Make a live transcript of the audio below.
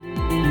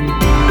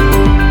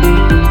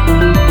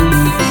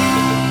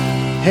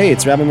Hey,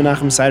 it's Rabbi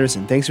Menachem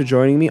Siderson. Thanks for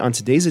joining me on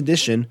today's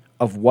edition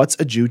of What's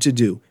a Jew to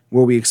Do,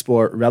 where we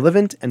explore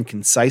relevant and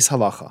concise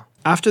halacha.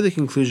 After the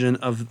conclusion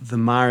of the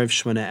Ma'ariv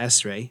Shemona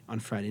Esrei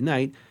on Friday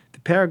night, the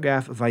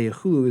paragraph of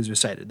Vayechulu is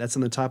recited. That's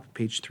on the top of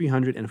page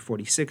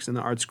 346 in the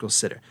Art Scroll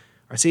Siddur.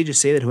 Our sages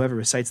say that whoever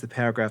recites the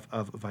paragraph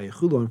of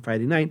Vayechulu on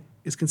Friday night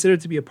is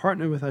considered to be a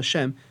partner with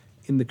Hashem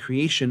in the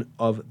creation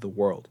of the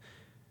world.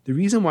 The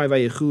reason why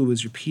Vayechulu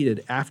is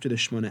repeated after the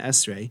Shemona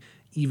Esrei,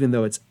 even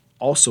though it's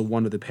also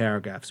one of the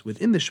paragraphs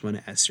within the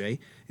Shemona Esrei,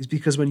 is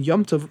because when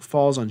Yom Tov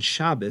falls on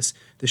Shabbos,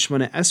 the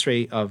Shemona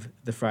Esrei of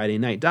the Friday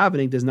night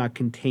davening does not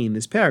contain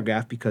this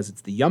paragraph because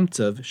it's the Yom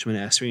Tov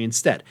Shemona Esrei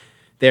instead.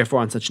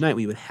 Therefore, on such night,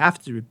 we would have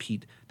to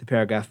repeat the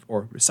paragraph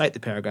or recite the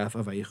paragraph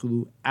of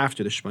Vayechulu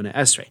after the Shemona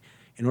Esrei.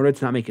 In order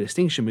to not make a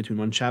distinction between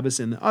one Shabbos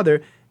and the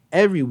other,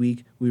 every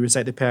week we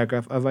recite the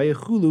paragraph of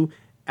Vayechulu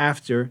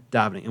after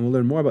davening. And we'll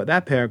learn more about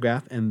that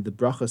paragraph and the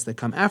brachos that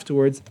come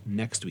afterwards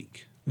next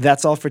week.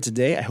 That's all for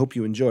today. I hope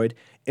you enjoyed.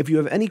 If you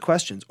have any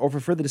questions or for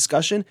further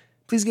discussion,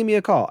 please give me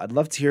a call. I'd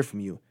love to hear from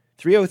you.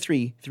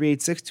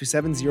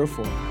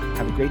 303-386-2704.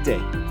 Have a great day.